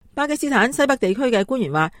巴基斯坦西北地區嘅官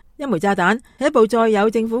員話，一枚炸彈喺一部載有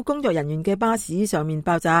政府工作人員嘅巴士上面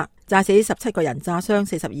爆炸，炸死17個人，炸傷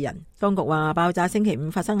42人。當局話，爆炸星期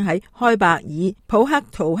五發生喺開伯爾普克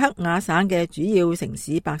圖克瓦省嘅主要城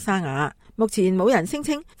市白沙瓦。目前冇人聲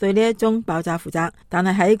稱對呢一宗爆炸負責，但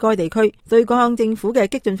係喺該地區，對抗政府嘅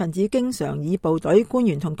激進分子經常以部隊、官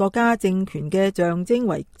員同國家政權嘅象徵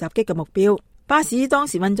為襲擊嘅目標。巴士當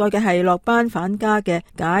時運載嘅係落班返家嘅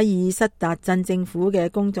賈爾什達鎮政府嘅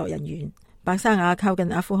工作人員。白沙瓦靠近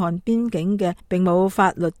阿富汗邊境嘅並冇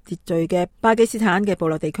法律秩序嘅巴基斯坦嘅部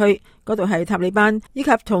落地區，嗰度係塔利班以及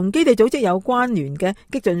同基地組織有關聯嘅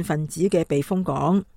激進分子嘅避風港。